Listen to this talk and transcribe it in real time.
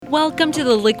Welcome to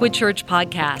the Liquid Church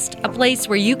Podcast, a place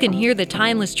where you can hear the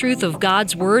timeless truth of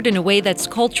God's Word in a way that's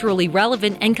culturally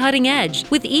relevant and cutting edge.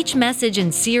 With each message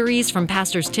and series from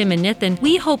Pastors Tim and Nathan,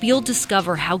 we hope you'll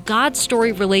discover how God's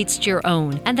story relates to your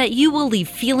own and that you will leave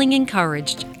feeling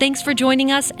encouraged. Thanks for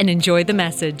joining us and enjoy the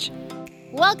message.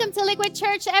 Welcome to Liquid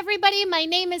Church, everybody. My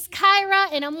name is Kyra,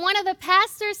 and I'm one of the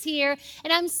pastors here,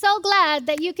 and I'm so glad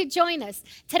that you could join us.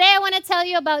 Today, I want to tell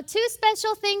you about two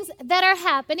special things that are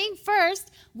happening.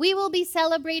 First, we will be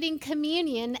celebrating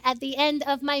communion at the end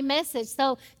of my message.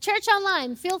 So, Church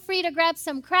Online, feel free to grab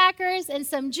some crackers and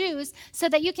some juice so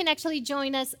that you can actually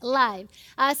join us live.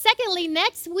 Secondly,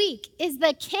 next week is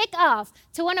the kickoff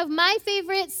to one of my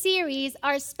favorite series,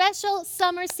 our special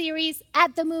summer series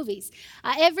at the movies.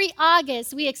 Every August,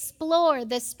 we explore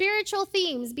the spiritual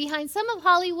themes behind some of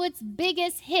Hollywood's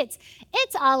biggest hits.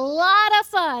 It's a lot of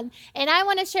fun, and I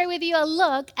want to share with you a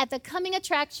look at the coming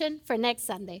attraction for next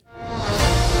Sunday.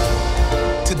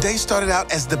 Today started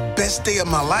out as the best day of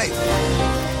my life.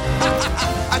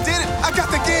 I did it! I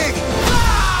got the gig!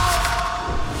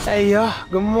 Hey, y'all.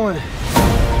 Good morning.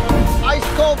 Ice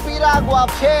cold piragua,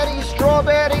 cherry,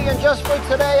 strawberry, and just for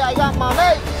today, I got my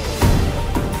mate.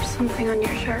 There's something on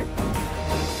your shirt.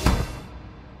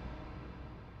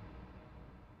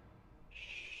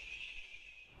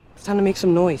 It's time to make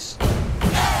some noise.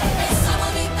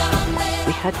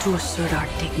 We had to assert our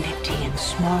dignity in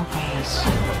small ways.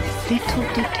 Little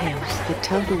details that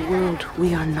tell the world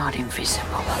we are not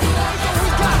invisible.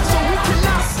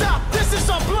 This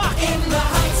is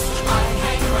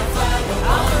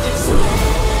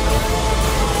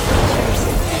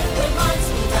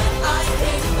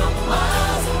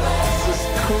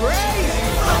crazy.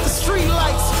 The street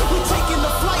lights, we're taking the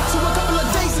flight to a couple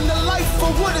of days in the life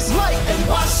for what it's like in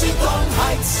Washington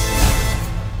Heights.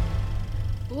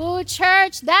 Ooh,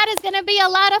 church, that is going to be a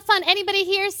lot of fun. Anybody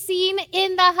here seen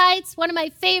In the Heights, one of my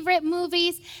favorite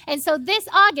movies? And so this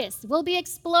August, we'll be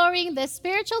exploring the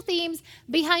spiritual themes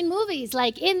behind movies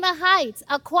like In the Heights,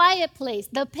 A Quiet Place,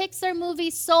 the Pixar movie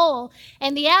Soul,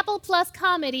 and the Apple Plus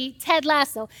comedy Ted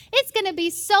Lasso. It's going to be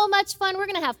so much fun. We're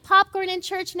going to have popcorn in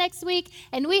church next week,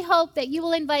 and we hope that you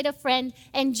will invite a friend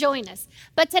and join us.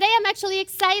 But today I'm actually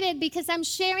excited because I'm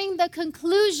sharing the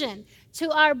conclusion to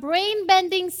our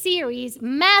brain-bending series,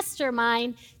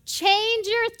 Mastermind, Change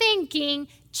Your Thinking,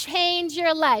 Change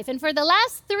Your Life. And for the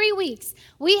last 3 weeks,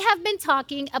 we have been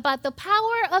talking about the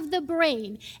power of the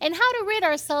brain and how to rid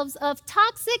ourselves of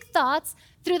toxic thoughts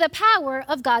through the power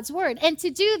of God's Word. And to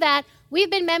do that, we've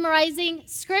been memorizing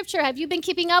Scripture. Have you been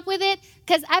keeping up with it?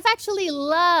 Because I've actually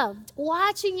loved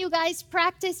watching you guys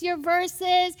practice your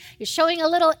verses. You're showing a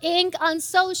little ink on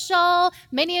social.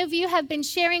 Many of you have been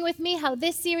sharing with me how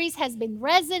this series has been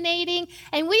resonating.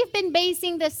 And we've been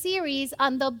basing the series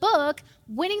on the book,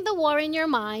 Winning the War in Your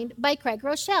Mind by Craig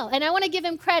Rochelle. And I want to give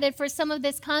him credit for some of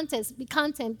this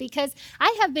content because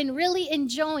I have been really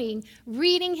enjoying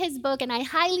reading his book, and I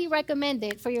highly recommend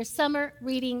it for your summer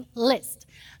reading list.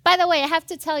 By the way, I have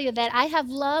to tell you that I have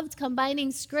loved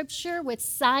combining scripture with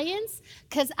science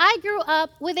because I grew up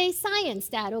with a science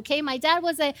dad, okay? My dad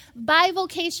was a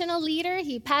bivocational leader.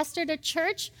 He pastored a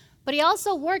church, but he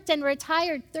also worked and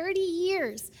retired 30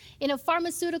 years in a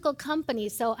pharmaceutical company.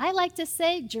 So I like to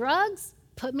say, drugs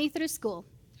put me through school.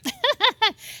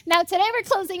 Now, today we're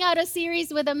closing out a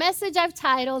series with a message I've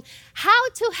titled, How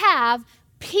to Have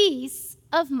Peace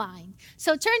of Mind.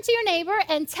 So turn to your neighbor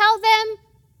and tell them,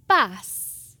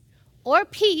 paz, or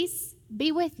peace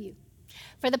be with you.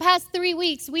 For the past 3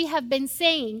 weeks, we have been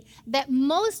saying that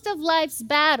most of life's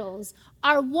battles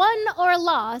are won or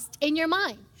lost in your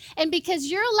mind. And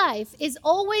because your life is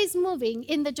always moving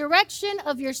in the direction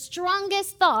of your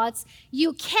strongest thoughts,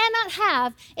 you cannot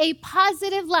have a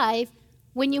positive life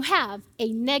when you have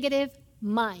a negative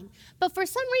mind. But for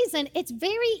some reason, it's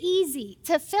very easy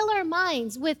to fill our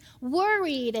minds with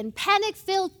worried and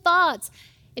panic-filled thoughts.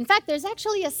 In fact, there's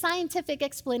actually a scientific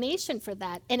explanation for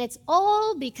that, and it's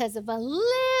all because of a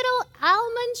little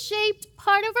almond-shaped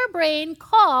part of our brain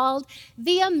called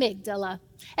the amygdala.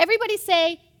 Everybody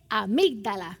say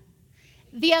amygdala.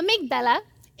 The amygdala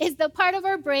is the part of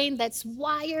our brain that's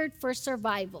wired for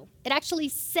survival. It actually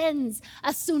sends a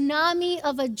tsunami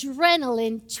of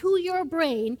adrenaline to your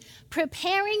brain,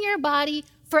 preparing your body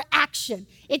for action.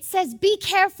 It says, be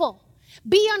careful,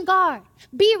 be on guard,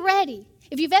 be ready.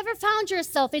 If you've ever found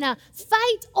yourself in a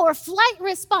fight or flight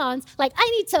response, like I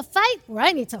need to fight or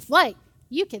I need to flight,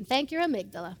 you can thank your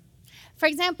amygdala. For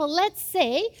example, let's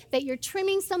say that you're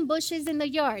trimming some bushes in the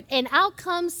yard and out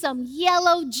comes some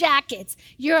yellow jackets.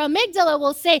 Your amygdala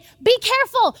will say, be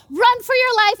careful, run for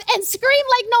your life, and scream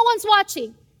like no one's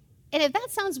watching. And if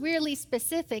that sounds weirdly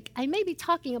specific, I may be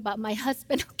talking about my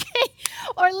husband, okay?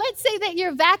 Or let's say that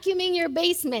you're vacuuming your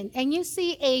basement and you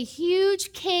see a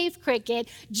huge cave cricket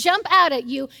jump out at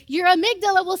you. Your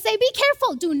amygdala will say, be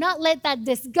careful. Do not let that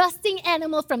disgusting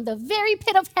animal from the very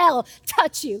pit of hell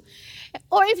touch you.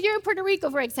 Or if you're in Puerto Rico,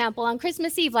 for example, on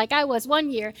Christmas Eve, like I was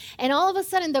one year, and all of a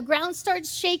sudden the ground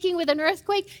starts shaking with an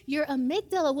earthquake, your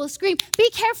amygdala will scream, be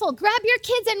careful, grab your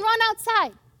kids and run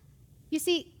outside. You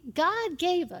see, God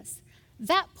gave us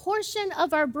that portion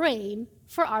of our brain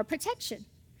for our protection.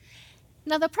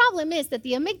 Now, the problem is that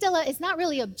the amygdala is not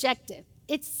really objective.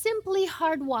 It's simply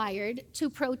hardwired to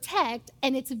protect,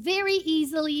 and it's very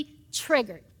easily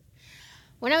triggered.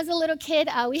 When I was a little kid,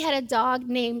 we had a dog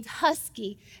named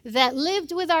Husky that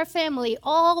lived with our family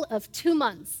all of 2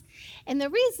 months. And the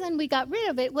reason we got rid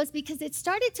of it was because it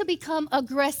started to become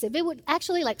aggressive. It would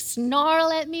actually like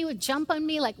snarl at me, would jump on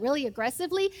me like really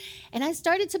aggressively. And I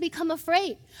started to become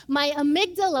afraid. My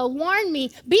amygdala warned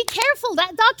me, be careful,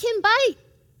 that dog can bite.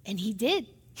 And he did.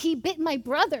 He bit my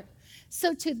brother.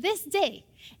 So to this day,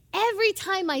 every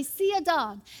time I see a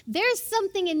dog, there's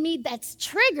something in me that's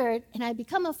triggered and I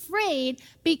become afraid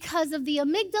because of the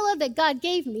amygdala that God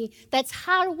gave me that's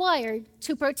hardwired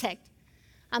to protect.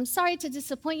 I'm sorry to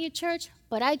disappoint you, church,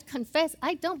 but I confess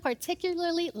I don't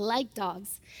particularly like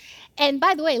dogs. And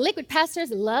by the way, Liquid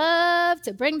pastors love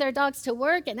to bring their dogs to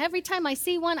work, and every time I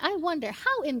see one, I wonder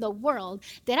how in the world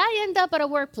did I end up at a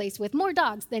workplace with more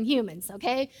dogs than humans,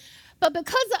 okay? But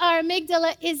because our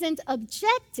amygdala isn't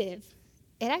objective,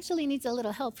 it actually needs a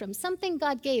little help from something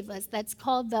God gave us that's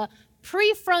called the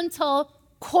prefrontal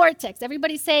cortex.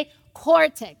 Everybody say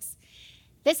cortex.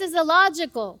 This is the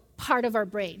logical part of our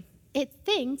brain. It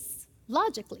thinks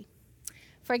logically.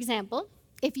 For example,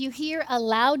 if you hear a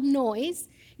loud noise,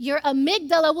 your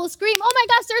amygdala will scream, oh my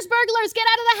gosh, there's burglars, get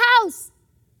out of the house.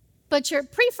 But your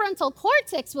prefrontal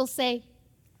cortex will say,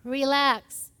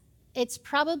 relax, it's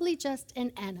probably just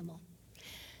an animal.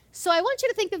 So I want you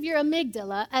to think of your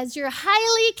amygdala as your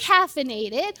highly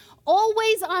caffeinated,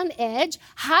 always on edge,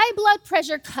 high blood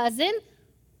pressure cousin,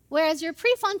 whereas your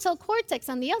prefrontal cortex,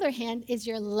 on the other hand, is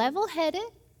your level-headed,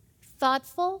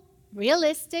 thoughtful,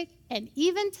 realistic, and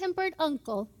even-tempered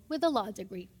uncle with a law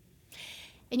degree.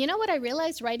 And you know what I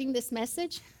realized writing this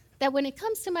message? That when it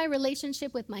comes to my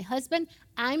relationship with my husband,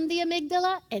 I'm the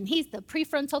amygdala and he's the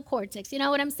prefrontal cortex. You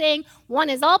know what I'm saying? One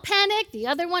is all panic, the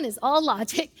other one is all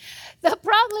logic. The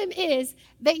problem is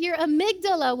that your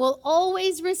amygdala will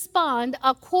always respond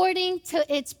according to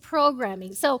its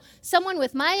programming. So someone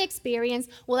with my experience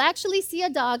will actually see a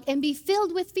dog and be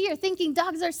filled with fear, thinking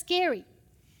dogs are scary.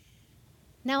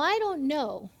 Now, I don't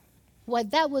know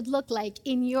what that would look like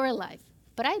in your life,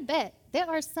 but I bet there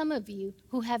are some of you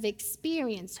who have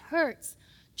experienced hurts,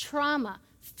 trauma,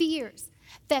 fears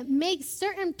that make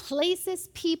certain places,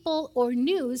 people, or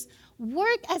news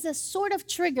work as a sort of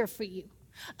trigger for you.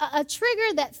 A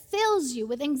trigger that fills you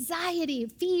with anxiety,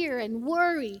 fear, and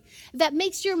worry, that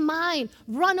makes your mind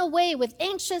run away with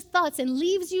anxious thoughts and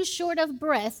leaves you short of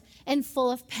breath and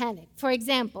full of panic. For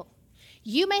example,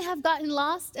 you may have gotten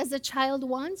lost as a child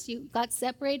once. You got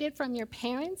separated from your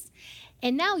parents.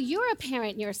 And now you're a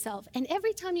parent yourself. And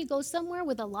every time you go somewhere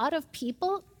with a lot of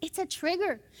people, it's a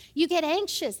trigger. You get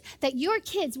anxious that your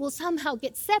kids will somehow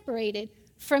get separated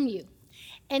from you.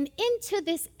 And into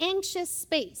this anxious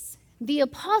space, the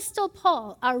Apostle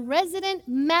Paul, our resident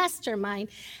mastermind,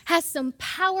 has some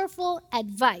powerful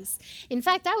advice. In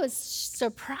fact, I was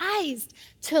surprised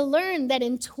to learn that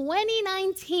in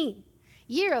 2019,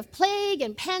 year of plague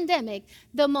and pandemic,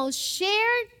 the most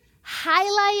shared,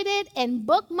 highlighted, and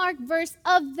bookmarked verse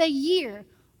of the year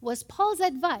was Paul's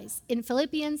advice in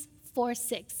Philippians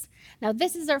 4:6. Now,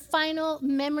 this is our final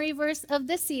memory verse of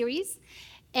the series.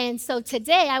 And so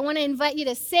today, I want to invite you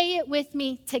to say it with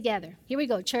me together. Here we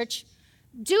go, church.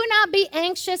 Do not be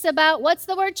anxious about, what's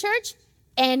the word, church?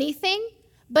 Anything,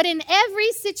 but in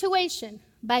every situation,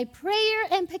 by prayer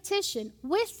and petition,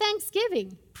 with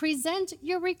thanksgiving, present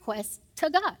your requests to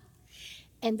God.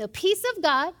 And the peace of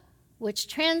God, which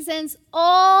transcends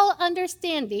all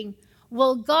understanding,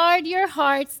 will guard your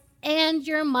hearts and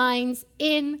your minds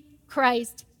in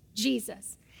Christ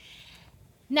Jesus.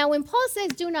 Now, when Paul says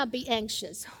do not be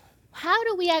anxious, how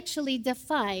do we actually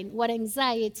define what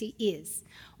anxiety is?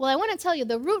 Well, I want to tell you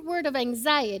the root word of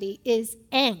anxiety is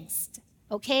angst,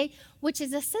 okay? Which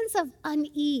is a sense of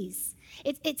unease.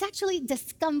 It's actually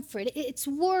discomfort, it's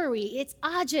worry, it's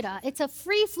agita, it's a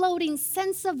free-floating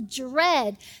sense of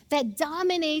dread that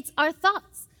dominates our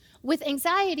thoughts. With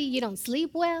anxiety, you don't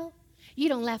sleep well, you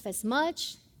don't laugh as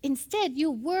much. Instead,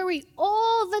 you worry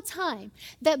all the time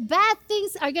that bad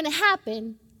things are going to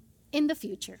happen in the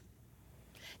future.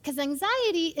 Because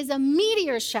anxiety is a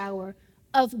meteor shower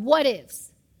of what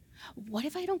ifs. What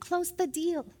if I don't close the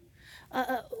deal?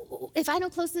 If I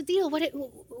don't close the deal,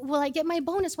 will I get my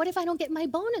bonus? What if I don't get my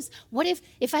bonus? What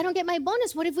if I don't get my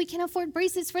bonus, what if we can't afford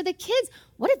braces for the kids?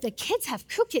 What if the kids have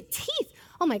crooked teeth?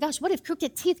 Oh my gosh, what if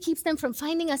crooked teeth keeps them from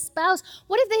finding a spouse?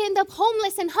 What if they end up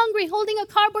homeless and hungry holding a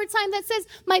cardboard sign that says,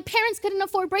 my parents couldn't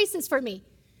afford braces for me?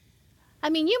 I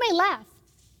mean, you may laugh,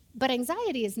 but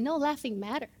anxiety is no laughing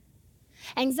matter.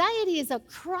 Anxiety is a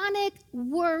chronic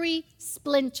worry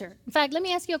splinter. In fact, let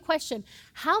me ask you a question.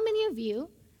 How many of you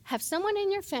have someone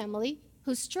in your family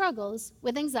who struggles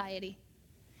with anxiety?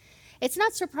 It's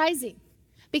not surprising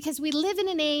because we live in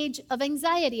an age of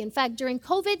anxiety. In fact, during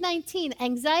COVID-19,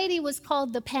 anxiety was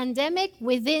called the pandemic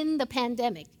within the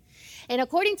pandemic. And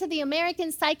according to the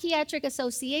American Psychiatric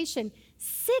Association,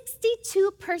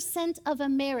 62% of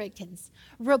Americans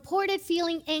reported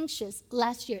feeling anxious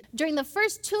last year. During the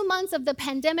first 2 months of the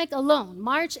pandemic alone,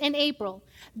 March and April,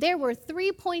 there were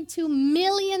 3.2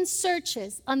 million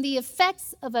searches on the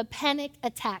effects of a panic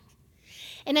attack.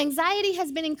 And anxiety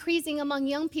has been increasing among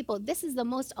young people. This is the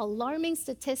most alarming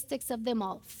statistics of them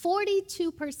all.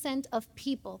 42% of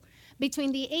people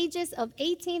between the ages of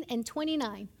 18 and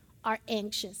 29 are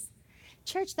anxious.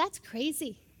 Church, that's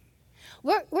crazy.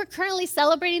 We're currently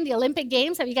celebrating the Olympic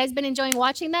Games. Have you guys been enjoying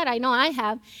watching that? I know I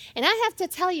have. And I have to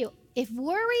tell you, if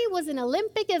worry was an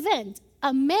Olympic event,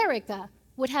 America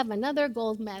would have another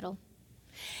gold medal.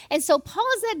 And so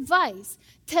Paul's advice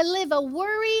to live a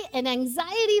worry and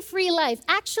anxiety-free life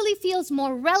actually feels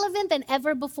more relevant than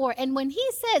ever before. And when he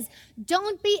says,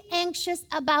 don't be anxious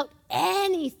about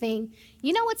anything,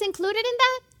 you know what's included in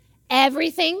that?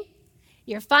 Everything.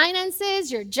 Your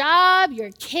finances, your job, your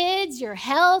kids, your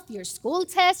health, your school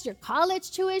tests, your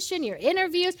college tuition, your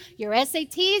interviews, your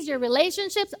SATs, your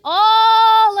relationships,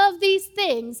 all of these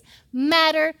things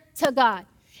matter to God.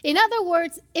 In other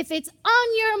words, if it's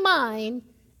on your mind,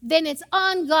 then it's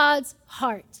on God's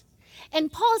heart.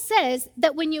 And Paul says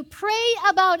that when you pray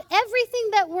about everything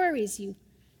that worries you,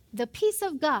 the peace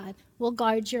of God will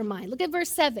guard your mind. Look at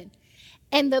verse 7.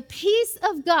 And the peace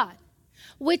of God,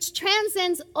 which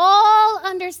transcends all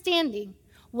understanding,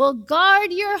 will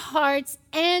guard your hearts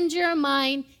and your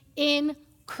mind in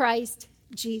Christ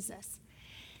Jesus.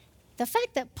 The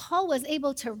fact that Paul was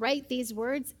able to write these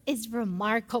words is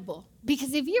remarkable.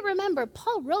 Because if you remember,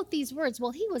 Paul wrote these words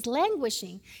while he was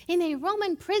languishing in a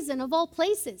Roman prison of all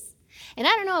places. And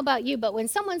I don't know about you, but when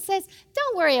someone says,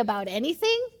 don't worry about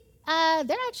anything,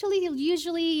 they're actually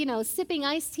usually, sipping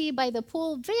iced tea by the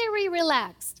pool, very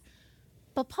relaxed.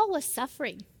 But Paul was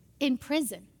suffering in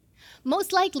prison.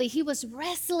 Most likely, he was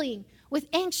wrestling with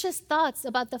anxious thoughts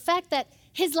about the fact that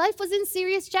his life was in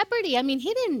serious jeopardy. I mean,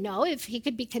 he didn't know if he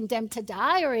could be condemned to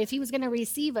die or if he was going to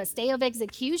receive a stay of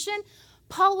execution.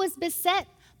 Paul was beset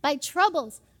by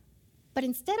troubles. But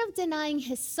instead of denying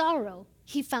his sorrow,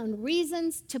 he found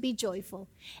reasons to be joyful.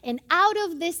 And out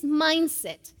of this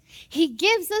mindset, he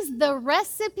gives us the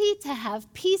recipe to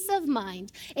have peace of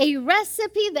mind, a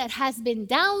recipe that has been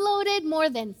downloaded more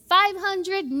than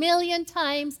 500 million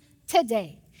times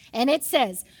today. And it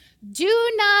says,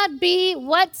 do not be,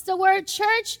 what's the word,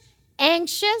 church?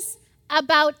 Anxious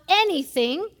about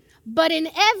anything, but in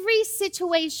every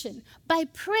situation, by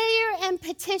prayer and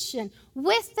petition,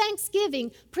 with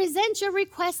thanksgiving, present your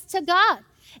requests to God.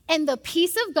 And the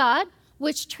peace of God,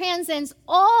 which transcends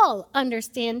all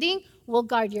understanding, will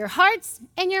guard your hearts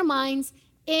and your minds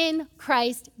in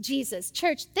Christ Jesus.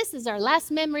 Church, this is our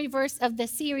last memory verse of the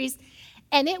series,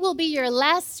 and it will be your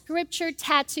last scripture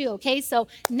tattoo, okay? So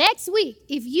next week,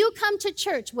 if you come to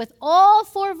church with all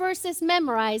 4 verses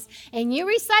memorized and you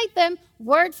recite them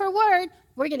word for word,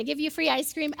 we're going to give you free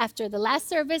ice cream after the last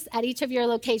service at each of your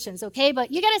locations, okay?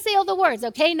 But you got to say all the words,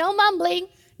 okay? No mumbling.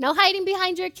 No hiding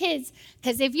behind your kids,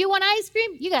 because if you want ice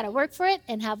cream, you got to work for it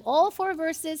and have all 4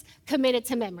 verses committed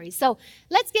to memory. So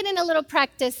let's get in a little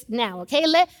practice now, okay?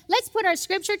 Let's put our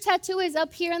scripture tattoo is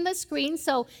up here on the screen.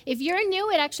 So if you're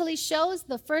new, it actually shows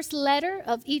the first letter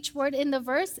of each word in the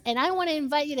verse, and I want to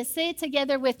invite you to say it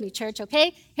together with me, church,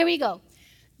 okay? Here we go.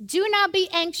 Do not be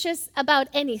anxious about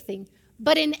anything,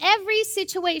 but in every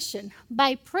situation,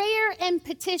 by prayer and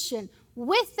petition,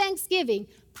 with thanksgiving,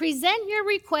 present your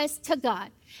requests to God.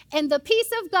 And the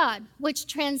peace of God, which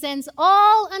transcends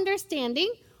all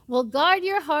understanding, will guard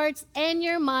your hearts and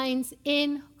your minds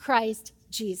in Christ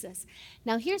Jesus.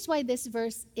 Now, here's why this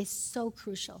verse is so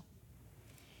crucial.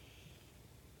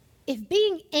 If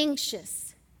being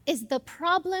anxious is the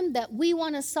problem that we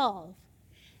want to solve,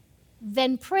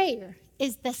 then prayer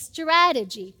is the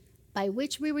strategy by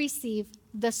which we receive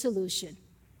the solution,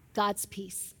 God's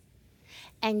peace.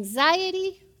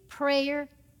 Anxiety, prayer,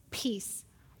 peace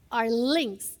are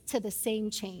links to the same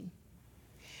chain.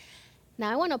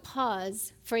 Now, I want to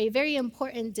pause for a very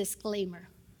important disclaimer,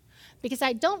 because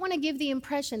I don't want to give the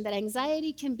impression that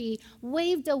anxiety can be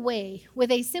waved away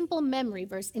with a simple memory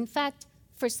verse. In fact,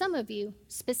 for some of you,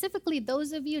 specifically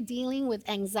those of you dealing with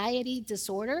anxiety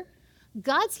disorder,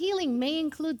 God's healing may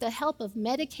include the help of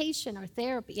medication or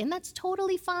therapy, and that's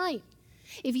totally fine.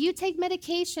 If you take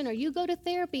medication or you go to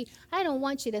therapy, I don't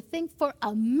want you to think for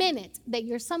a minute that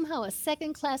you're somehow a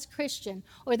second-class Christian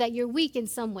or that you're weak in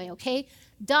some way, okay?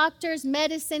 Doctors,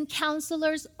 medicine,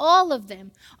 counselors, all of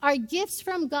them are gifts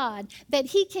from God that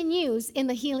He can use in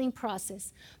the healing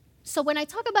process. So when I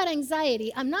talk about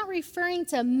anxiety, I'm not referring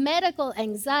to medical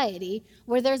anxiety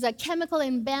where there's a chemical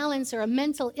imbalance or a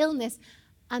mental illness.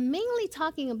 I'm mainly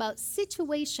talking about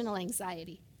situational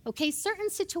anxiety. Okay,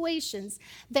 certain situations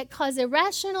that cause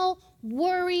irrational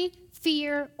worry,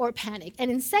 fear, or panic. And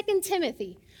in 2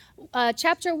 Timothy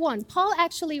chapter 1, Paul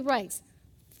actually writes,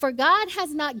 "For God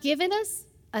has not given us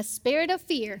a spirit of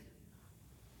fear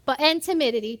and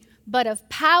timidity, but of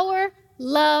power,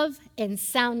 love, and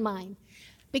sound mind."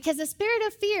 Because the spirit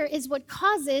of fear is what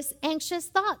causes anxious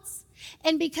thoughts.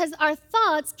 And because our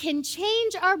thoughts can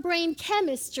change our brain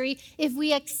chemistry, if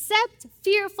we accept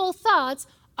fearful thoughts,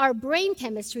 our brain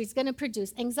chemistry is going to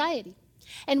produce anxiety.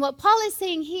 And what Paul is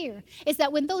saying here is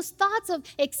that when those thoughts of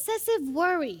excessive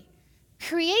worry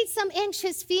create some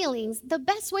anxious feelings, the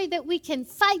best way that we can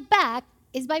fight back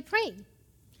is by praying.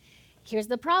 Here's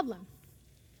the problem.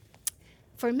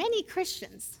 For many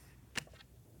Christians,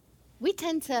 we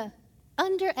tend to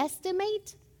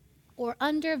underestimate or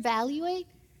undervalue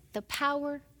the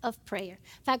power of prayer.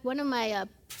 In fact, one of my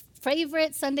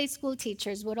favorite Sunday school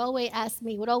teachers would always ask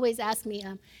me,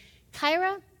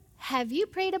 Kyra, have you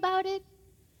prayed about it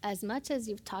as much as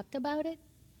you've talked about it?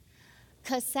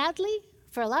 Because sadly,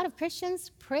 for a lot of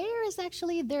Christians, prayer is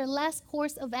actually their last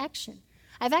course of action.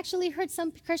 I've actually heard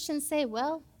some Christians say,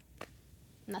 well,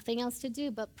 nothing else to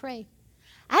do but pray.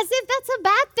 As if that's a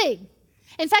bad thing.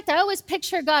 In fact, I always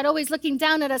picture God always looking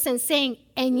down at us and saying,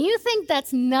 and you think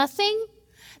that's nothing?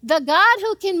 The God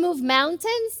who can move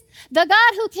mountains, the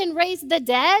God who can raise the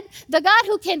dead, the God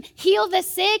who can heal the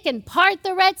sick and part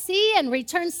the Red Sea and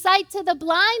return sight to the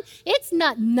blind, it's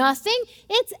not nothing,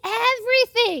 it's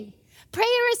everything.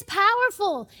 Prayer is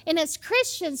powerful, and as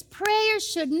Christians, prayer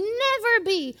should never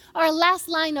be our last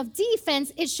line of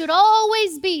defense. It should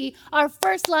always be our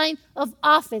first line of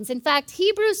offense. In fact,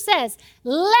 Hebrews says,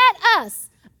 let us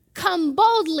come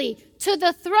boldly to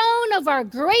the throne of our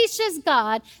gracious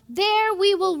God. There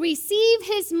we will receive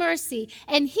His mercy,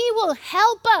 and He will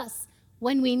help us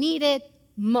when we need it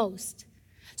most.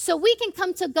 So we can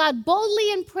come to God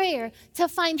boldly in prayer to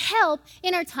find help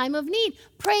in our time of need.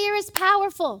 Prayer is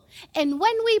powerful. And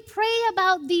when we pray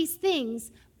about these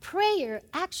things, prayer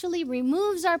actually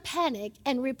removes our panic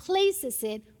and replaces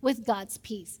it with God's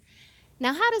peace.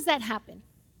 Now, how does that happen?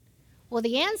 Well,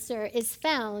 the answer is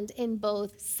found in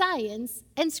both science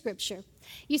and scripture.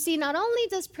 You see, not only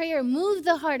does prayer move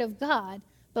the heart of God,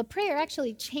 but prayer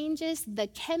actually changes the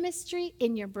chemistry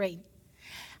in your brain.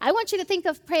 I want you to think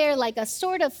of prayer like a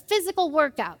sort of physical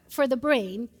workout for the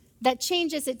brain that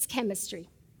changes its chemistry.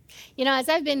 You know, as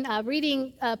I've been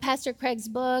reading Pastor Craig's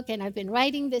book and I've been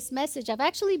writing this message, I've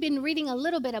actually been reading a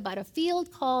little bit about a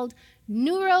field called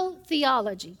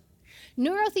neurotheology.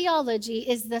 Neurotheology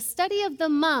is the study of the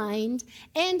mind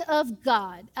and of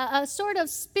God, a sort of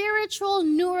spiritual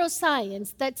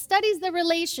neuroscience that studies the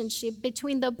relationship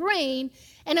between the brain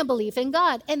and a belief in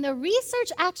God. And the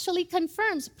research actually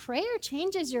confirms prayer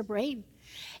changes your brain.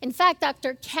 In fact,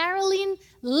 Dr. Caroline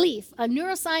Leaf, a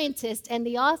neuroscientist and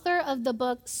the author of the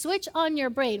book Switch on Your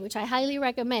Brain, which I highly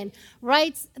recommend,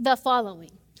 writes the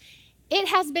following. It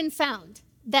has been found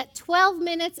that 12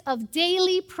 minutes of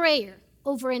daily prayer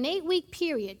over an 8-week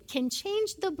period can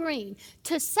change the brain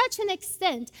to such an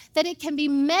extent that it can be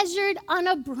measured on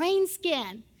a brain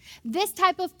scan. This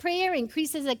type of prayer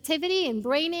increases activity in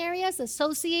brain areas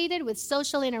associated with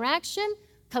social interaction,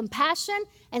 compassion,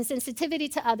 and sensitivity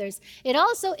to others. It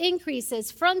also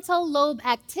increases frontal lobe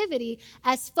activity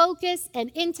as focus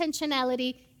and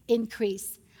intentionality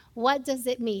increase. What does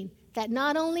it mean? That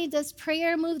not only does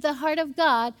prayer move the heart of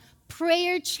God,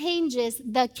 prayer changes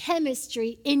the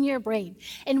chemistry in your brain.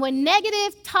 And when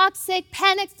negative, toxic,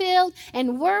 panic-filled,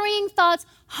 and worrying thoughts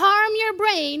harm your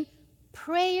brain,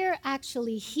 prayer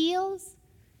actually heals,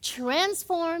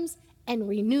 transforms, and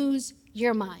renews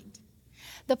your mind.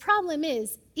 The problem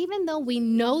is, even though we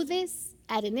know this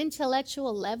at an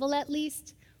intellectual level at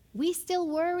least, we still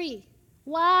worry.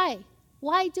 Why?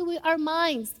 Why do our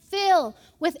minds fill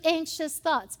with anxious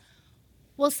thoughts?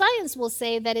 Well, science will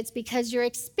say that it's because you're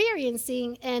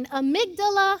experiencing an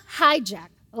amygdala hijack.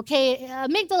 Okay,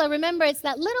 amygdala, remember, it's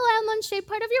that little almond-shaped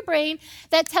part of your brain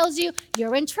that tells you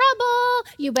you're in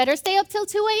trouble, you better stay up till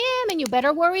 2 a.m., and you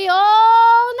better worry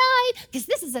all night, because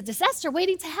this is a disaster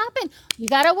waiting to happen. You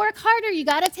got to work harder, you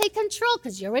got to take control,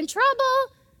 because you're in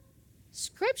trouble.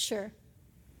 Scripture,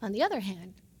 on the other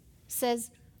hand,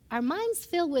 says our minds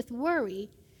fill with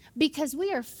worry because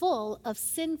we are full of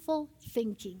sinful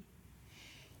thinking.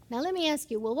 Now, let me ask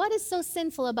you, well, what is so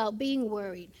sinful about being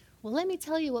worried? Well, let me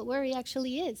tell you what worry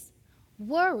actually is.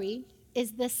 Worry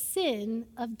is the sin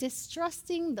of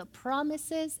distrusting the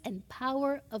promises and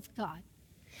power of God.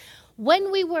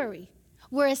 When we worry,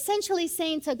 we're essentially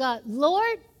saying to God,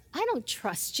 Lord, I don't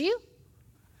trust you.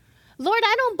 Lord,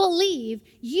 I don't believe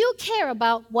you care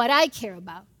about what I care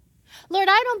about. Lord,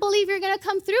 I don't believe you're going to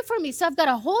come through for me, so I've got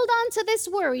to hold on to this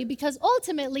worry because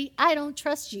ultimately I don't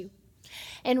trust you.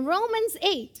 And Romans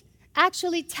 8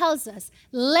 actually tells us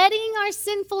letting our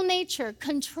sinful nature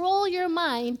control your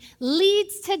mind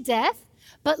leads to death,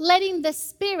 but letting the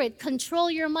Spirit control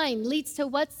your mind leads to,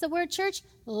 what's the word, church?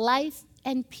 Life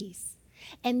and peace.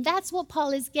 And that's what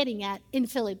Paul is getting at in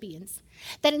Philippians.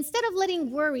 That instead of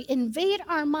letting worry invade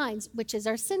our minds, which is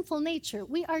our sinful nature,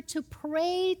 we are to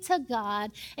pray to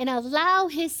God and allow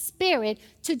His Spirit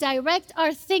to direct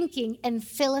our thinking and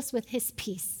fill us with His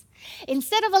peace.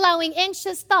 Instead of allowing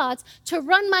anxious thoughts to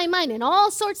run my mind in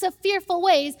all sorts of fearful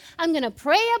ways, I'm going to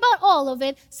pray about all of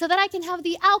it so that I can have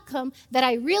the outcome that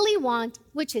I really want,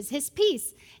 which is His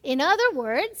peace. In other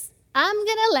words, I'm going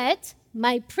to let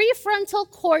my prefrontal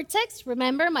cortex,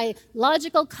 remember my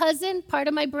logical cousin, part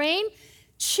of my brain,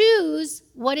 choose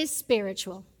what is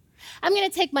spiritual. I'm going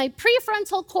to take my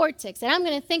prefrontal cortex and I'm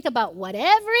going to think about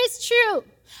whatever is true.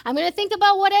 I'm going to think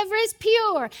about whatever is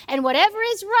pure and whatever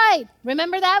is right.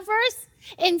 Remember that verse?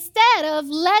 Instead of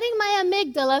letting my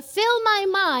amygdala fill my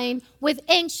mind with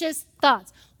anxious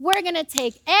thoughts. We're going to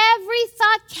take every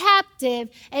thought captive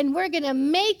and we're going to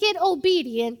make it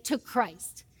obedient to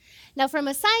Christ. Now, from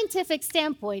a scientific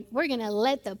standpoint, we're going to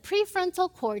let the prefrontal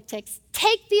cortex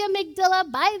take the amygdala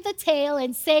by the tail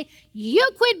and say, you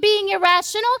quit being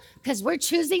irrational because we're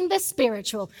choosing the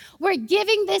spiritual. We're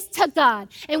giving this to God.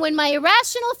 And when my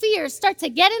irrational fears start to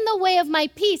get in the way of my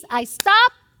peace, I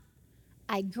stop,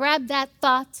 I grab that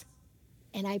thought,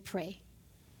 and I pray.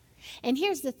 And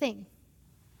here's the thing.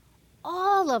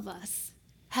 All of us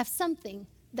have something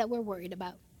that we're worried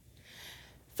about.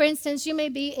 For instance, you may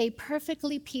be a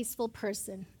perfectly peaceful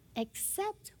person,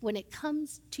 except when it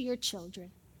comes to your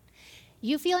children.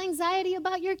 You feel anxiety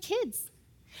about your kids.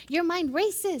 Your mind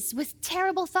races with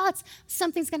terrible thoughts.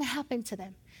 Something's going to happen to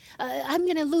them. I'm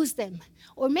going to lose them.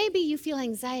 Or maybe you feel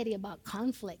anxiety about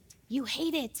conflict. You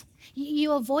hate it.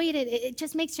 You avoid it. It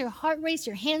just makes your heart race,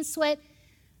 your hands sweat.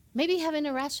 Maybe you have an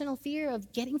irrational fear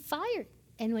of getting fired.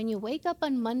 And when you wake up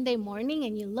on Monday morning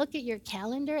and you look at your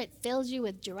calendar, it fills you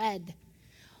with dread.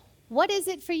 What is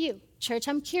it for you? Church,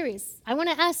 I'm curious. I want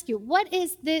to ask you, what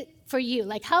is it for you?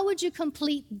 Like, how would you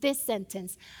complete this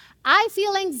sentence? I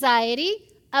feel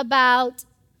anxiety about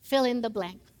fill in the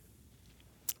blank.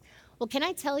 Well, can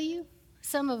I tell you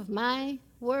some of my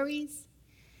worries?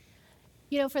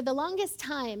 You know, for the longest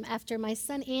time after my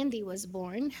son Andy was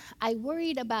born, I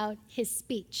worried about his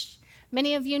speech.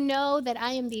 Many of you know that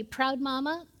I am the proud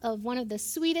mama of one of the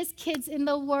sweetest kids in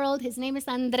the world. His name is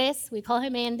Andres. We call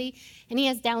him Andy, and he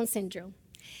has Down syndrome.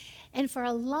 And for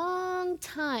a long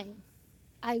time,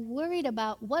 I worried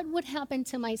about what would happen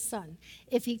to my son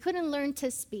if he couldn't learn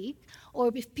to speak or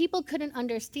if people couldn't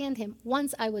understand him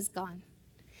once I was gone.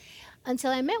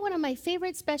 Until I met one of my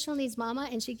favorite special needs mama,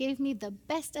 and she gave me the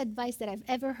best advice that I've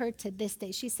ever heard to this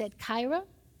day. She said, Kyra,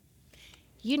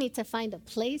 you need to find a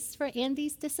place for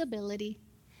Andy's disability,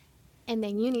 and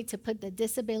then you need to put the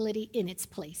disability in its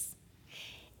place.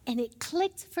 And it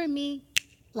clicked for me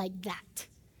like that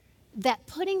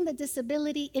putting the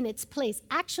disability in its place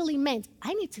actually meant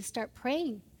I need to start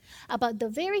praying about the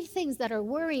very things that are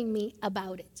worrying me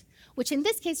about it, which in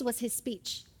this case was his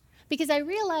speech. Because I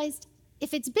realized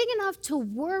if it's big enough to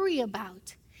worry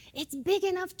about, it's big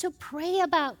enough to pray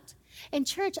about. And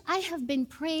church, I have been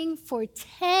praying for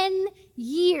 10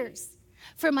 years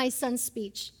for my son's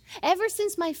speech. Ever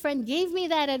since my friend gave me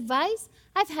that advice,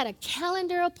 I've had a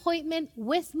calendar appointment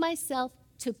with myself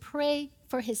to pray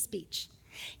for his speech.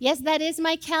 Yes, that is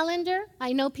my calendar.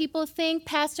 I know people think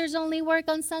pastors only work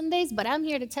on Sundays, but I'm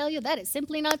here to tell you that is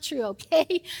simply not true,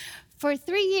 okay? For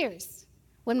 3 years,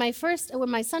 when my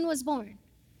son was born,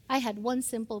 I had one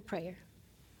simple prayer.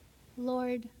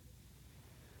 Lord,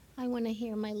 I want to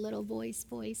hear my little boy's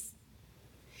voice.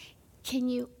 Can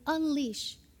you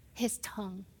unleash his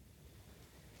tongue?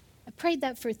 I prayed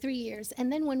that for 3 years.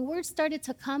 And then when words started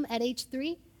to come at age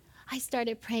 3, I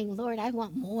started praying, Lord, I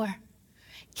want more.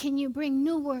 Can you bring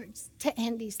new words to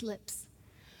Andy's lips?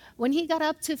 When he got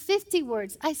up to 50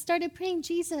 words, I started praying,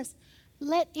 Jesus,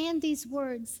 let Andy's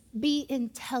words be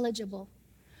intelligible.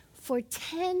 For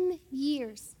 10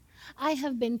 years, I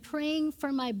have been praying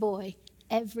for my boy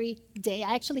every day.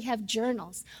 I actually have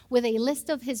journals with a list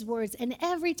of his words, and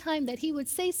every time that he would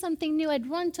say something new, I'd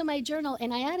run to my journal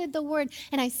and I added the word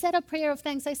and I said a prayer of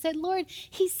thanks. I said, Lord,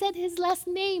 he said his last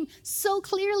name so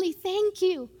clearly, thank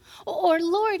you. Or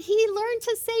Lord, he learned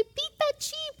to say, beat that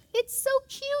sheep. It's so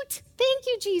cute. Thank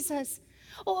you, Jesus.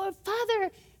 Or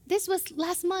Father, this was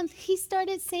last month, he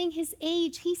started saying his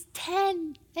age. He's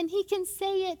 10 and he can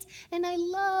say it. And I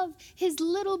love his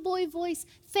little boy voice.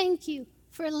 Thank you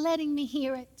for letting me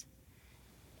hear it.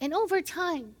 And over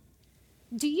time,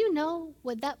 do you know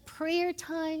what that prayer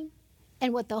time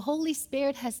and what the Holy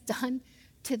Spirit has done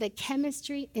to the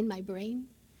chemistry in my brain?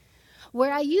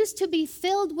 Where I used to be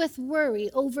filled with worry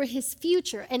over his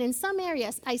future, and in some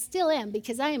areas I still am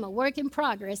because I am a work in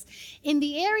progress, in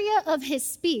the area of his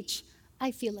speech,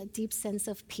 I feel a deep sense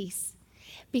of peace.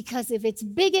 Because if it's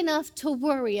big enough to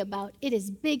worry about, it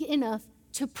is big enough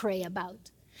to pray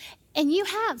about. And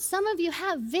some of you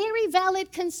have very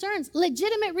valid concerns,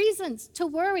 legitimate reasons to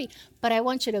worry. But I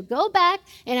want you to go back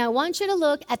and I want you to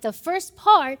look at the first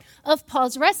part of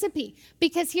Paul's recipe.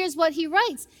 Because here's what he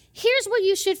writes. Here's what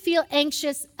you should feel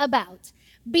anxious about.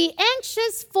 Be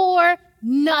anxious for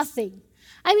nothing.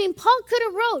 I mean, Paul could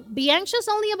have wrote, be anxious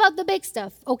only about the big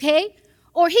stuff, okay?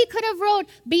 Or he could have wrote,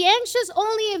 be anxious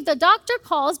only if the doctor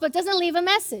calls but doesn't leave a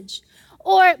message.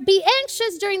 Or be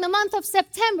anxious during the month of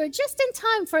September, just in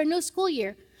time for a new school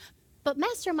year. But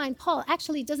Mastermind Paul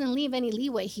actually doesn't leave any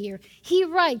leeway here. He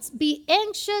writes, be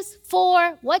anxious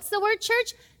for, what's the word,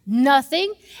 church?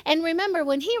 Nothing. And remember,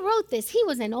 when he wrote this, he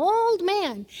was an old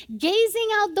man gazing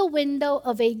out the window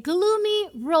of a gloomy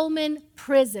Roman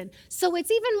prison. So it's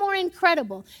even more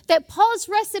incredible that Paul's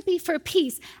recipe for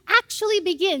peace actually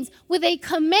begins with a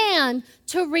command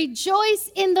to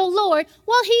rejoice in the Lord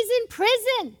while he's in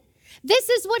prison. This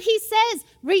is what he says,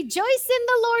 rejoice in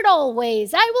the Lord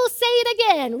always. I will say it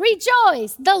again,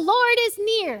 rejoice, the Lord is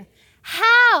near.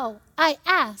 How, I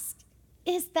ask,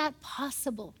 is that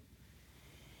possible?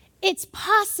 It's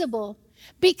possible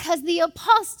because the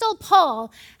Apostle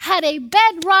Paul had a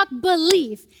bedrock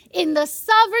belief in the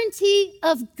sovereignty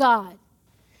of God.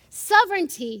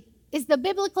 Sovereignty is the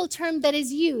biblical term that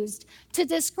is used to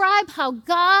describe how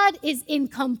God is in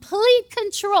complete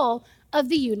control of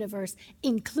the universe,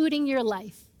 including your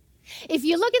life. If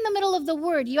you look in the middle of the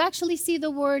word, you actually see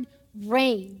the word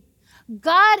reign.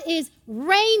 God is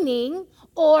reigning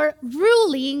or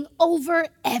ruling over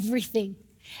everything.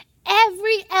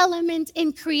 Every element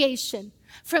in creation,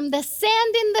 from the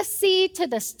sand in the sea to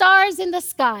the stars in the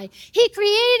sky. He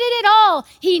created it all.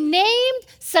 He named,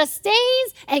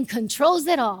 sustains, and controls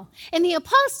it all. And the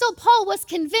Apostle Paul was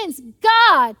convinced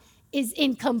God is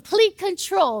in complete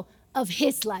control of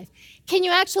his life. Can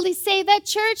you actually say that,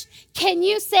 church? Can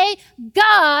you say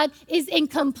God is in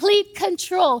complete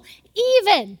control,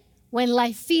 even when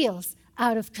life feels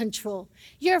out of control?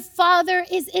 Your Father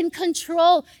is in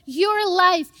control. Your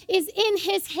life is in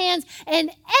his hands, and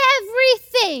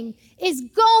everything is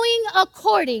going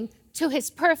according to his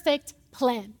perfect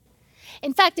plan.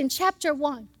 In fact, in chapter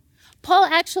 1, Paul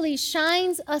actually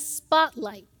shines a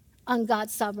spotlight on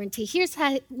God's sovereignty. Here's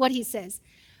what he says.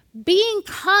 Being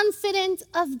confident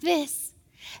of this,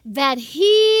 that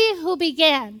he who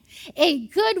began a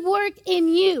good work in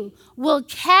you will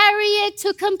carry it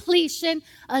to completion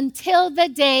until the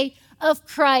day of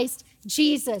Christ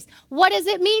Jesus. What does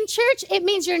it mean, church? It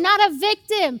means you're not a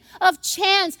victim of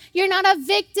chance. You're not a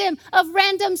victim of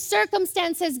random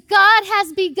circumstances. God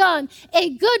has begun a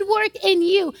good work in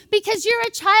you because you're a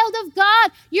child of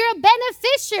God. You're a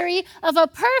beneficiary of a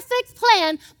perfect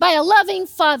plan by a loving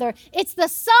Father. It's the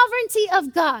sovereignty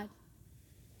of God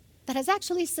that has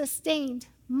actually sustained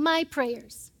my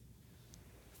prayers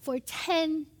for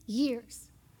 10 years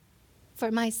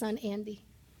for my son, Andy.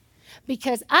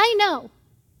 Because I know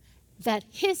that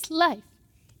his life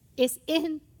is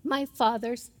in my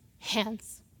Father's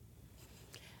hands.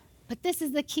 But this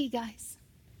is the key, guys.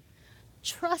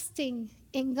 Trusting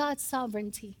in God's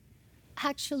sovereignty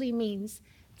actually means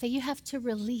that you have to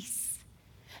release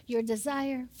your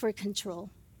desire for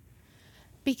control.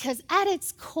 Because at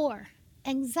its core,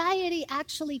 anxiety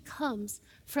actually comes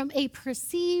from a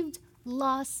perceived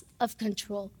loss of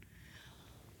control.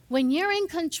 When you're in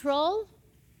control,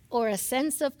 or a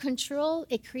sense of control,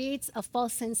 it creates a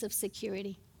false sense of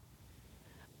security.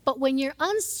 But when you're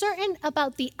uncertain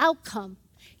about the outcome,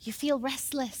 you feel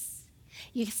restless.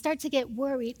 You start to get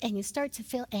worried and you start to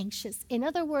feel anxious. In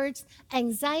other words,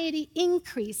 anxiety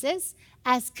increases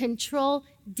as control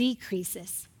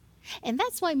decreases. And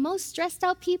that's why most stressed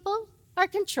out people are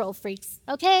control freaks,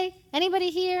 okay? Anybody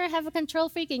here have a control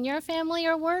freak in your family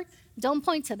or work? Don't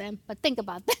point to them, but think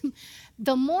about them.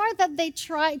 The more that they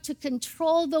try to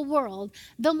control the world,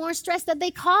 the more stress that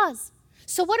they cause.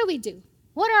 So what do?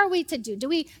 What are we to do? Do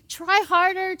we try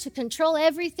harder to control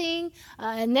everything?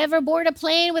 Never board a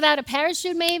plane without a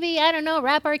parachute, maybe? I don't know,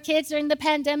 wrap our kids during the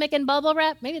pandemic in bubble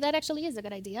wrap? Maybe that actually is a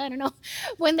good idea. I don't know.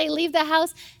 When they leave the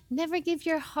house, never give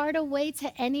your heart away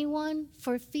to anyone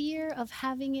for fear of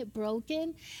having it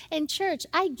broken. And church,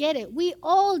 I get it. We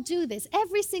all do this.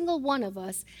 Every single one of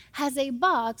us has a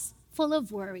box full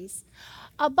of worries,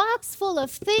 a box full of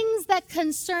things that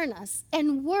concern us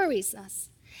and worries us.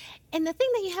 And the thing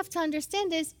that you have to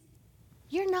understand is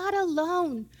you're not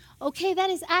alone, okay? That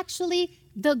is actually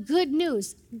the good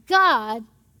news. God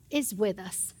is with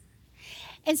us.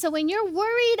 And so when you're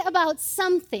worried about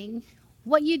something,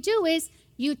 what you do is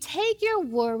you take your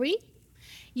worry,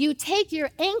 you take your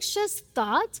anxious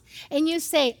thought, and you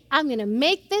say, I'm going to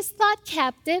make this thought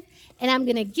captive, and I'm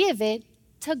going to give it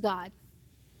to God.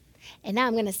 And now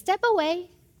I'm going to step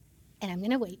away, and I'm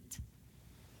going to wait.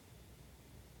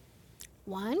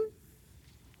 1,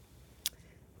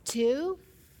 2,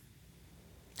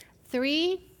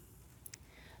 3.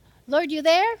 Lord, you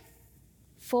there?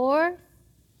 4,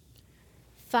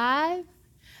 5.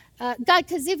 God,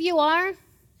 because if you are,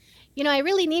 I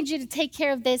really need you to take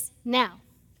care of this now.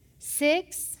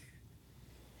 6,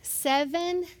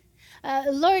 7.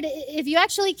 Lord, if you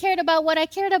actually cared about what I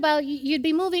cared about, you'd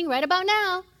be moving right about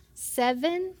now.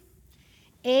 7,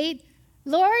 8.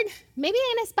 Lord, maybe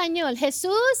en español.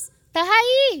 Jesús, ¿estás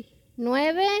ahí?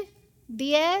 9,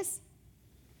 10,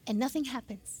 and nothing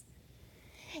happens.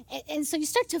 And so you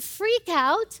start to freak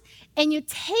out, and you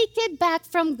take it back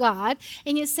from God,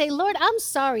 and you say, Lord, I'm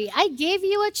sorry. I gave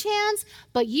you a chance,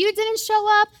 but you didn't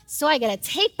show up, so I got to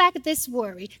take back this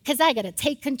worry because I got to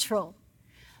take control.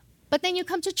 But then you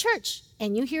come to church,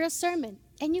 and you hear a sermon,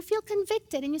 and you feel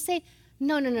convicted, and you say,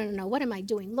 no, what am I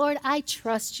doing? Lord, I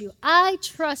trust you. I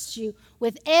trust you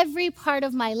with every part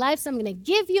of my life, so I'm going to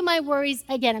give you my worries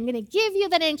again. I'm going to give you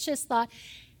that anxious thought,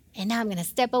 and now I'm going to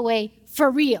step away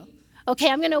for real. Okay,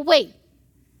 I'm going to wait.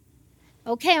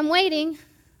 Okay, I'm waiting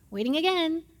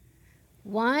again.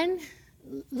 1,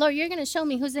 Lord, you're going to show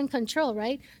me who's in control,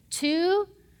 right? 2,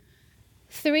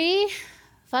 3,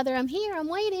 Father, I'm here, I'm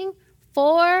waiting.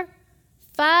 4,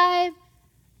 5,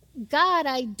 God,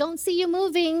 I don't see you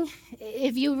moving.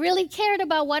 If you really cared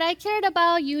about what I cared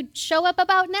about, you'd show up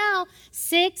about now.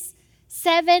 6,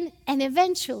 7, and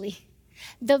eventually,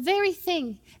 the very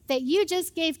thing that you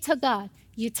just gave to God,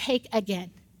 you take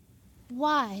again.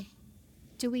 Why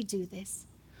do we do this?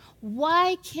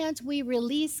 Why can't we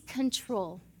release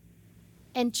control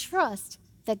and trust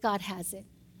that God has it?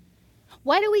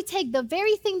 Why do we take the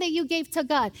very thing that you gave to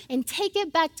God and take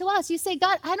it back to us? You say,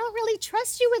 God, I don't really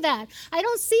trust you with that. I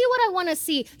don't see what I want to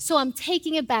see, so I'm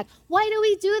taking it back. Why do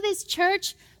we do this,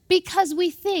 church? Because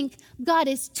we think God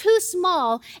is too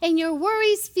small and your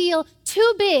worries feel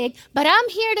too big. But I'm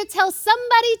here to tell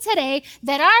somebody today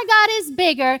that our God is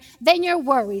bigger than your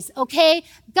worries, okay?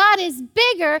 God is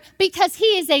bigger because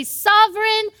he is a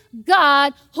sovereign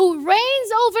God who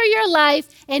reigns over your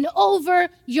life and over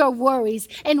your worries.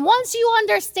 And once you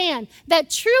understand that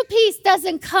true peace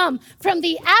doesn't come from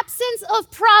the absence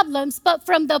of problems, but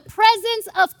from the presence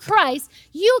of Christ,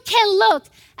 you can look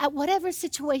at whatever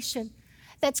situation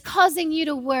that's causing you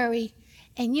to worry,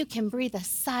 and you can breathe a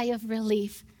sigh of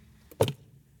relief.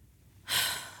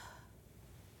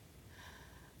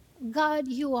 God,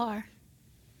 you are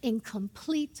in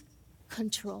complete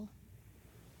control.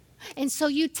 And so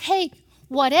you take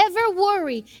whatever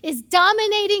worry is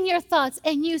dominating your thoughts,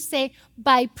 and you say,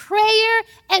 by prayer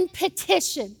and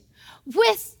petition,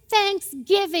 with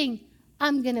thanksgiving,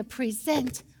 I'm going to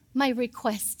present my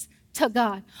requests to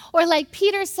God. Or like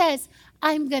Peter says,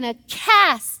 I'm going to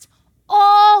cast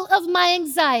all of my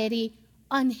anxiety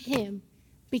on him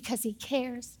because he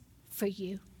cares for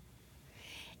you.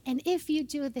 And if you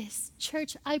do this,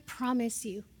 church, I promise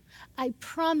you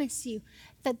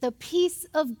that the peace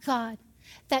of God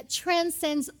that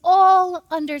transcends all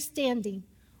understanding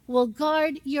will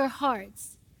guard your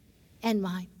hearts and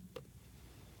mine.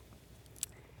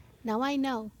 Now, I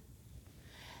know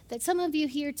that some of you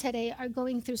here today are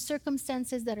going through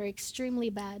circumstances that are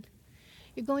extremely bad.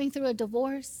 You're going through a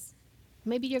divorce.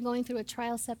 Maybe you're going through a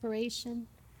trial separation.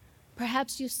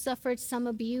 Perhaps you suffered some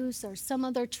abuse or some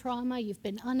other trauma. You've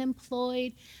been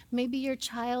unemployed. Maybe your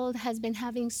child has been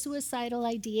having suicidal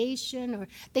ideation or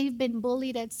they've been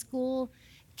bullied at school.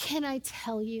 Can I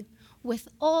tell you, with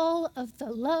all of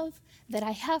the love that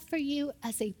I have for you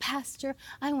as a pastor,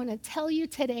 I want to tell you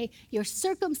today, your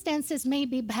circumstances may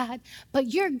be bad,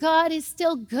 but your God is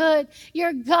still good.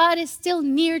 Your God is still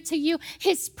near to you.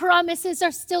 His promises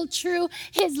are still true.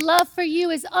 His love for you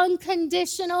is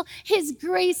unconditional. His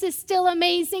grace is still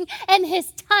amazing, and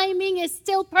his timing is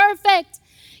still perfect.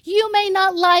 You may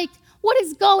not like what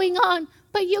is going on,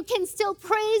 but you can still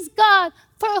praise God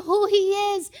for who he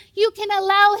is. You can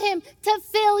allow him to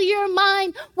fill your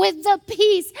mind with the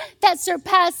peace that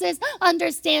surpasses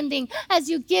understanding as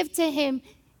you give to him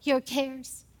your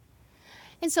cares.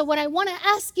 And so what I want to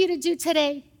ask you to do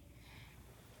today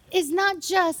is not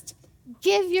just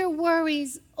give your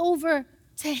worries over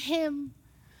to him.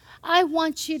 I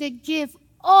want you to give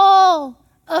all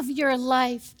of your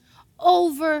life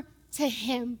over to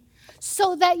him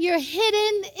so that you're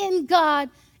hidden in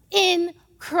God in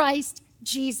Christ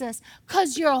Jesus,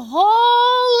 because your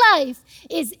whole life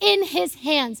is in his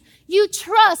hands. You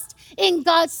trust in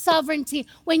God's sovereignty.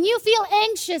 When you feel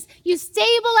anxious, you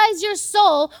stabilize your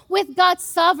soul with God's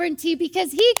sovereignty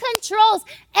because he controls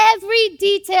every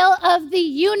detail of the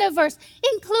universe,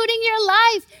 including your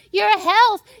life, your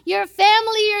health, your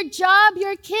family, your job,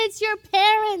 your kids, your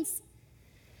parents.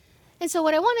 And so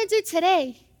what I want to do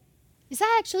today is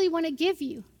I actually want to give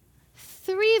you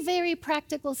 3 very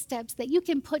practical steps that you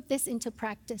can put this into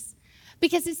practice.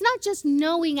 Because it's not just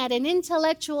knowing at an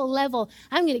intellectual level,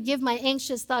 I'm going to give my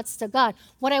anxious thoughts to God.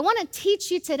 What I want to teach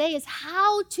you today is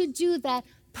how to do that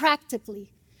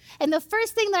practically. And the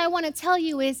first thing that I want to tell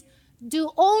you is do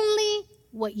only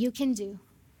what you can do.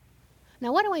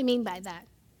 Now, what do I mean by that?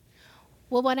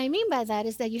 Well, what I mean by that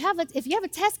is that if you have a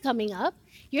test coming up,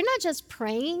 you're not just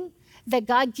praying that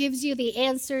God gives you the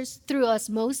answers through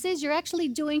osmosis. You're actually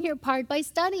doing your part by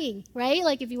studying, right?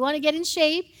 Like if you want to get in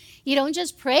shape, you don't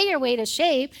just pray your way to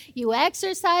shape. You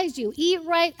exercise, you eat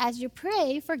right as you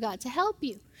pray for God to help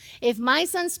you. If my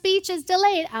son's speech is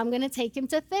delayed, I'm going to take him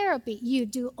to therapy. You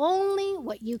do only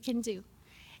what you can do.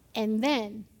 And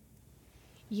then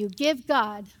you give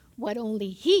God what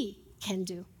only he can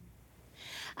do.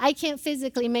 I can't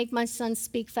physically make my son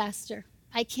speak faster.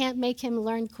 I can't make him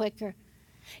learn quicker.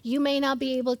 You may not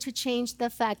be able to change the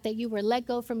fact that you were let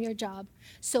go from your job.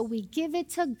 So we give it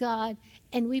to God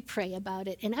and we pray about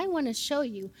it. And I want to show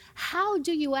you, how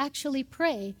do you actually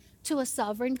pray to a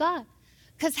sovereign God?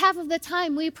 Because half of the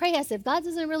time we pray as if God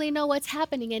doesn't really know what's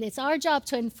happening, and it's our job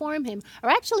to inform him or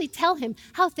actually tell him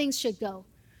how things should go.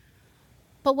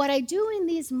 But what I do in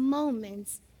these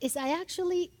moments is I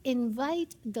actually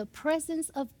invite the presence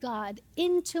of God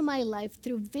into my life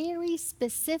through very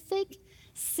specific,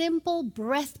 simple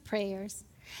breath prayers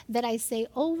that I say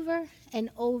over and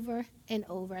over and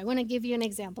over. I want to give you an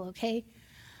example, okay?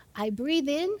 I breathe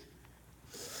in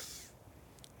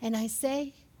and I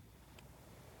say,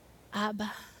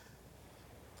 Abba,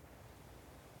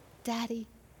 Daddy.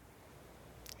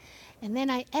 And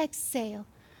then I exhale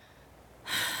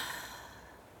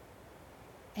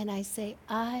and I say,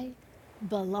 I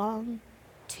belong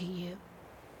to you.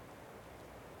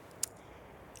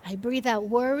 I breathe out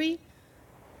worry.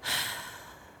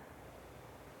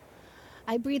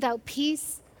 I breathe out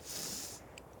peace,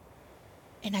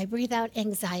 and I breathe out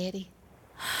anxiety.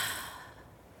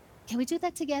 Can we do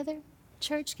that together,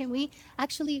 church? Can we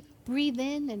actually breathe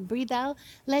in and breathe out?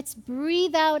 Let's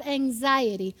breathe out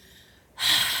anxiety.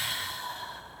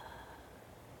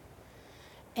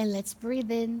 And let's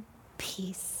breathe in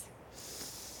peace.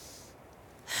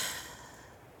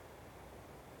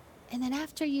 And then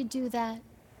after you do that,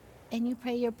 and you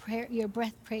pray your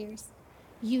breath prayers,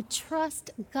 you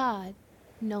trust God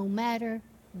no matter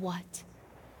what.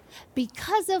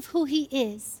 Because of who he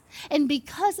is and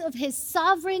because of his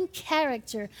sovereign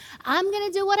character, I'm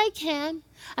going to do what I can.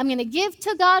 I'm going to give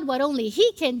to God what only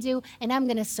he can do, and I'm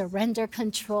going to surrender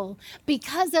control.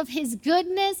 Because of his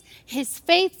goodness, his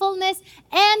faithfulness,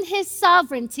 and his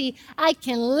sovereignty, I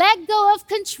can let go of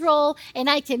control and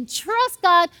I can trust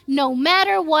God no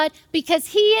matter what, because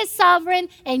he is sovereign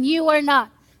and you are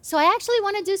not. So I actually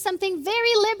want to do something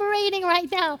very liberating right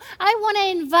now. I want to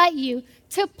invite you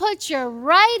to put your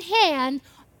right hand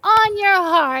on your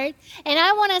heart, and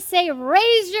I want to say,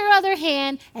 raise your other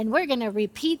hand, and we're going to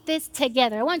repeat this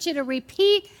together. I want you to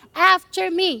repeat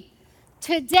after me.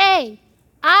 Today,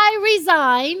 I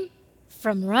resign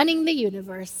from running the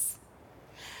universe.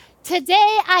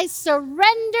 Today, I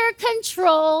surrender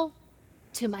control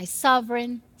to my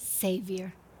sovereign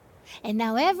Savior. And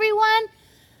now everyone,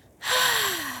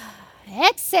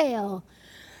 Exhale.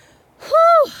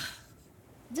 Whew.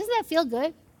 Doesn't that feel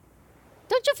good?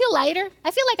 Don't you feel lighter?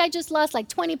 I feel like I just lost like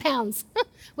 20 pounds.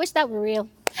 Wish that were real.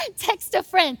 Text a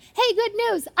friend. Hey, good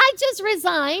news. I just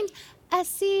resigned as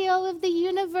CEO of the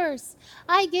universe.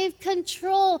 I gave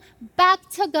control back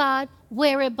to God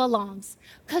where it belongs.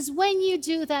 Because when you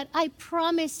do that, I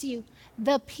promise you,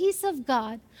 the peace of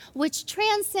God, which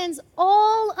transcends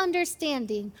all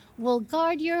understanding, will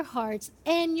guard your hearts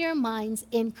and your minds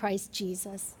in Christ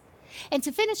Jesus. And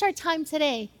to finish our time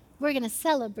today, we're going to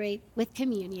celebrate with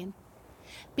communion.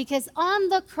 Because on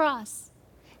the cross,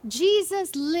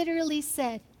 Jesus literally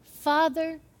said,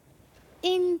 Father,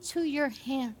 into your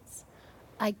hands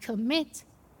I commit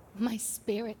my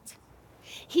spirit.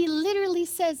 He literally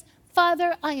says,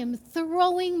 Father, I am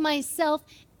throwing myself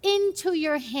into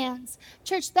your hands.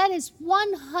 Church, that is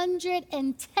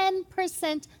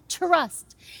 110%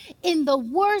 trust in the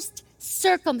worst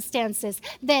circumstances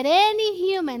that any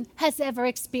human has ever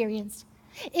experienced.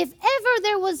 If ever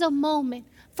there was a moment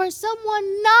for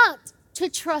someone not to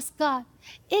trust God,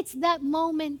 it's that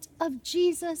moment of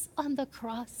Jesus on the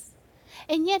cross.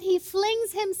 And yet he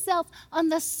flings himself on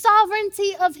the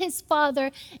sovereignty of his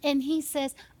Father, and he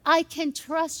says, I can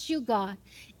trust you, God,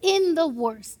 in the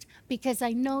worst, because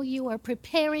I know you are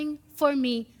preparing for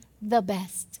me the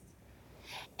best.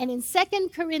 And in 2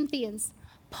 Corinthians,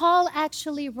 Paul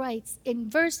actually writes in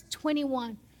verse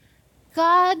 21,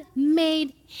 God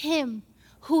made him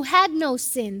who had no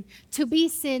sin to be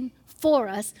sin for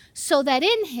us, so that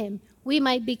in him we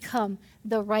might become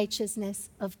the righteousness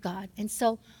of God. And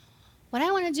so what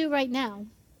I want to do right now,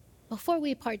 before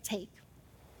we partake,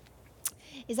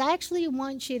 is I actually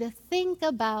want you to think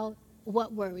about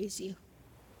what worries you.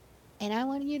 And I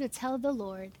want you to tell the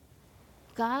Lord,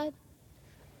 God,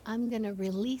 I'm going to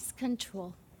release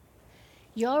control.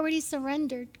 You already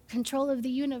surrendered control of the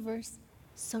universe,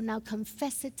 so now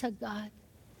confess it to God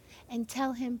and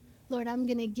tell him, Lord, I'm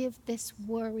going to give this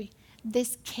worry,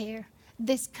 this care,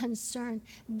 this concern,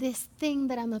 this thing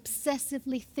that I'm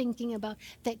obsessively thinking about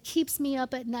that keeps me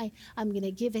up at night, I'm going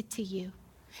to give it to you.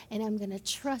 And I'm going to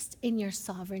trust in your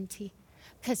sovereignty,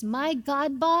 because my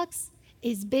God box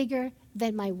is bigger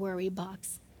than my worry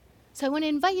box. So I want to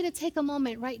invite you to take a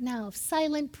moment right now of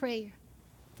silent prayer.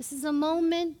 This is a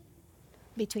moment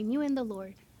between you and the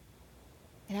Lord.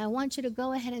 And I want you to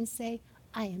go ahead and say,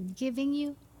 I am giving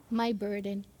you my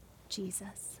burden,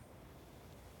 Jesus.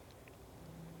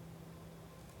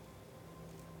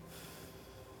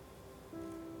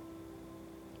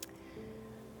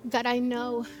 God, I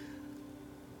know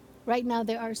right now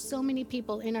there are so many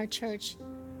people in our church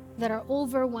that are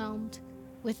overwhelmed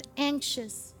with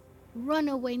anxious,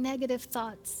 runaway, negative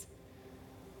thoughts.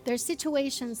 There are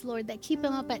situations, Lord, that keep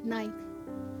them up at night.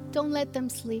 Don't let them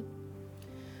sleep.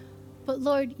 But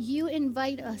Lord, you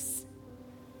invite us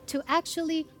to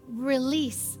actually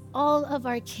release all of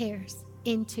our cares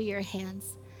into your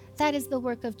hands. That is the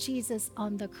work of Jesus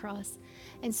on the cross.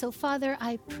 And so, Father,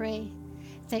 I pray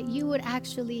that you would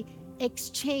actually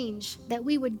exchange, that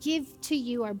we would give to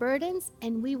you our burdens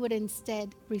and we would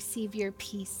instead receive your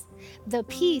peace. The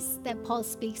peace that Paul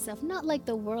speaks of, not like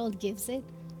the world gives it,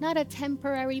 not a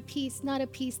temporary peace, not a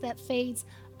peace that fades,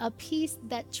 a peace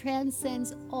that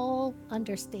transcends all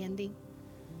understanding.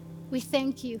 We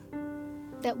thank you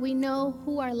that we know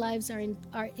who our lives are in,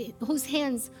 whose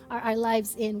hands are our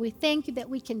lives in. We thank you that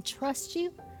we can trust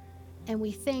you, and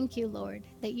we thank you, Lord,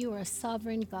 that you are a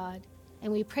sovereign God.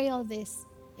 And we pray all this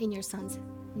in your Son's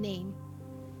name.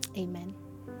 Amen.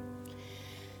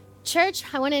 Church,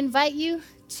 I want to invite you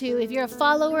to, if you're a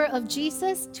follower of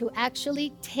Jesus, to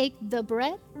actually take the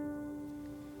bread,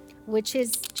 which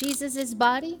is Jesus'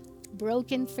 body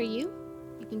broken for you.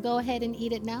 You can go ahead and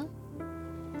eat it now.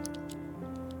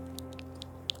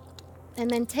 And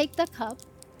then take the cup,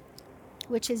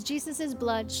 which is Jesus'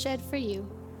 blood shed for you.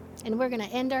 And we're going to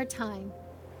end our time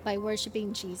by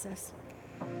worshiping Jesus.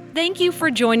 Thank you for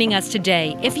joining us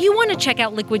today. If you want to check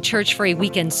out Liquid Church for a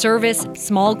weekend service,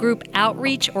 small group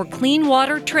outreach, or clean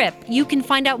water trip, you can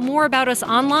find out more about us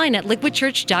online at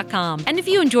liquidchurch.com. And if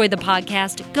you enjoyed the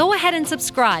podcast, go ahead and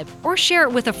subscribe or share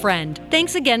it with a friend.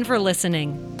 Thanks again for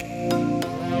listening.